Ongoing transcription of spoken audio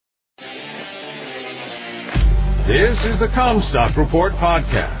This is the Comstock Report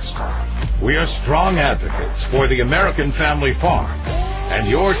podcast. We are strong advocates for the American family farm and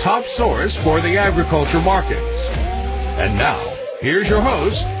your top source for the agriculture markets. And now, here's your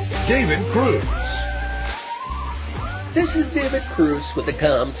host, David Cruz. This is David Cruz with the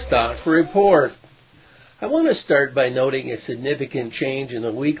Comstock Report. I want to start by noting a significant change in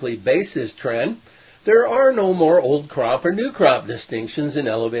the weekly basis trend. There are no more old crop or new crop distinctions in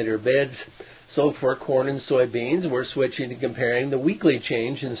elevator bids. So for corn and soybeans, we're switching to comparing the weekly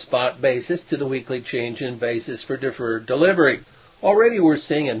change in spot basis to the weekly change in basis for deferred delivery. Already we're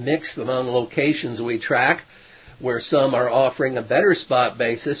seeing a mix among locations we track, where some are offering a better spot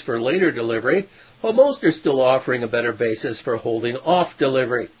basis for later delivery, while most are still offering a better basis for holding off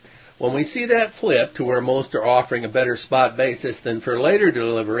delivery. When we see that flip to where most are offering a better spot basis than for later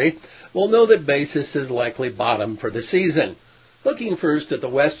delivery, we'll know that basis is likely bottom for the season. Looking first at the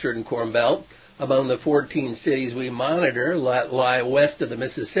Western Corn Belt, among the 14 cities we monitor that lie west of the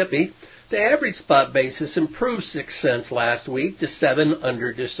Mississippi, the average spot basis improved 6 cents last week to 7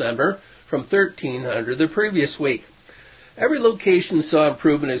 under December from 13 under the previous week. Every location saw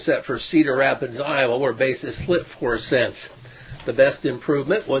improvement except for Cedar Rapids, Iowa, where basis slipped 4 cents. The best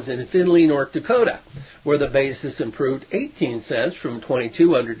improvement was in Findlay, North Dakota, where the basis improved 18 cents from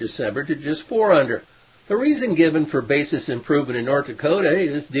 22 under December to just 4 under. The reason given for basis improvement in North Dakota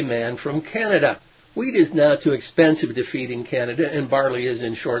is demand from Canada. Wheat is now too expensive to feed in Canada, and barley is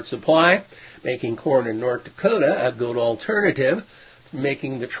in short supply, making corn in North Dakota a good alternative,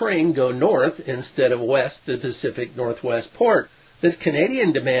 making the train go north instead of west to the Pacific Northwest port. This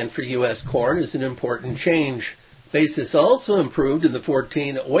Canadian demand for U.S. corn is an important change. Basis also improved in the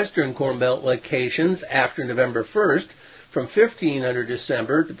 14 Western Corn Belt locations after November 1st, from 15 under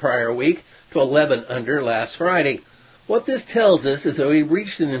December the prior week to 11 under last Friday. What this tells us is that we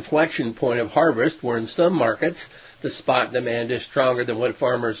reached an inflection point of harvest where in some markets the spot demand is stronger than what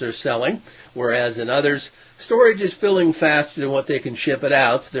farmers are selling, whereas in others, storage is filling faster than what they can ship it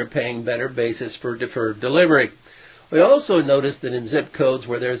out, so they're paying better basis for deferred delivery. We also noticed that in zip codes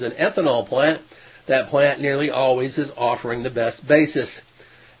where there's an ethanol plant, that plant nearly always is offering the best basis.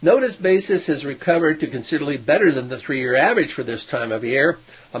 Notice basis has recovered to considerably better than the 3-year average for this time of year.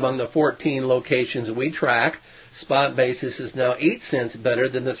 Among the 14 locations we track, spot basis is now 8 cents better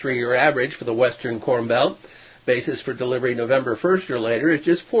than the 3-year average for the Western Corn Belt. Basis for delivery November 1st or later is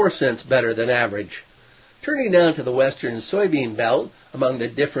just 4 cents better than average. Turning now to the Western Soybean Belt, among the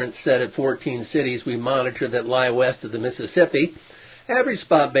different set of 14 cities we monitor that lie west of the Mississippi, average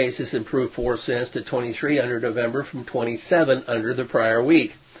spot basis improved 4 cents to 23 under November from 27 under the prior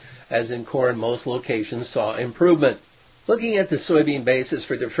week. As in corn, most locations saw improvement. Looking at the soybean basis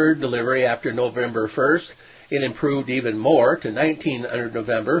for deferred delivery after November 1st, it improved even more to 19 under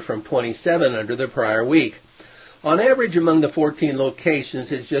November from 27 under the prior week. On average among the 14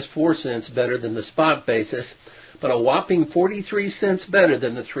 locations, it's just 4 cents better than the spot basis, but a whopping 43 cents better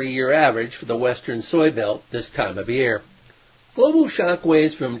than the 3-year average for the Western Soy Belt this time of year. Global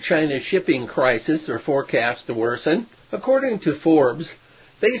shockwaves from China's shipping crisis are forecast to worsen. According to Forbes,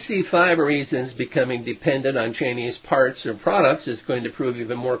 they see 5 reasons becoming dependent on Chinese parts or products is going to prove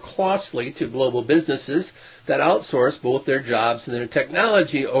even more costly to global businesses that outsource both their jobs and their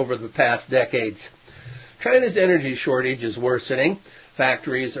technology over the past decades. China's energy shortage is worsening.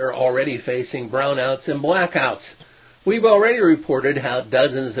 Factories are already facing brownouts and blackouts. We've already reported how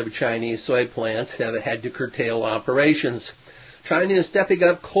dozens of Chinese soy plants have had to curtail operations. China is stepping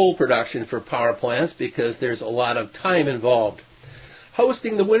up coal production for power plants because there's a lot of time involved.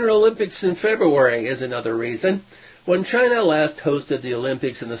 Hosting the Winter Olympics in February is another reason. When China last hosted the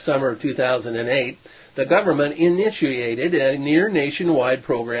Olympics in the summer of 2008, the government initiated a near-nationwide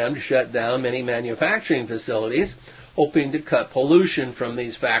program to shut down many manufacturing facilities, hoping to cut pollution from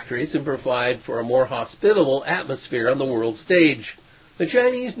these factories and provide for a more hospitable atmosphere on the world stage. The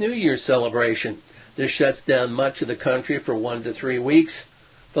Chinese New Year celebration. This shuts down much of the country for 1 to 3 weeks.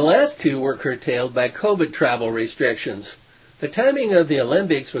 The last 2 were curtailed by COVID travel restrictions. The timing of the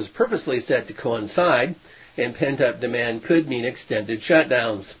Olympics was purposely set to coincide, and pent-up demand could mean extended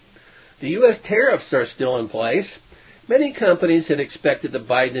shutdowns. The U.S. tariffs are still in place. Many companies had expected the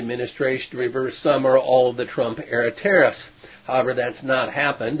Biden administration to reverse some or all of the Trump-era tariffs. However, that's not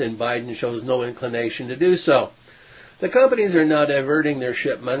happened, and Biden shows no inclination to do so. The companies are now diverting their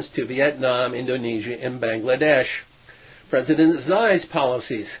shipments to Vietnam, Indonesia, and Bangladesh. President Xi's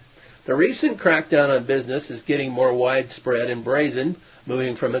policies. The recent crackdown on business is getting more widespread and brazen,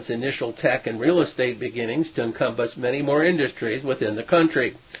 moving from its initial tech and real estate beginnings to encompass many more industries within the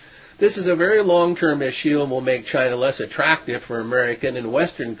country. This is a very long-term issue and will make China less attractive for American and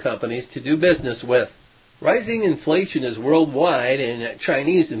Western companies to do business with. Rising inflation is worldwide, and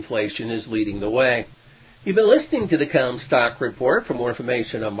Chinese inflation is leading the way. You've been listening to the Comstock Report. For more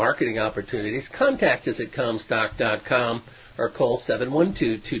information on marketing opportunities, contact us at Comstock.com or call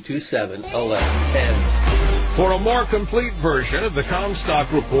 712-227-1110. For a more complete version of the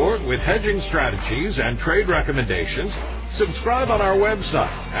Comstock Report with hedging strategies and trade recommendations, subscribe on our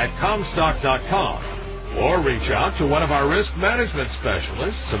website at Comstock.com or reach out to one of our risk management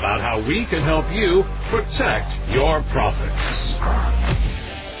specialists about how we can help you protect your profits.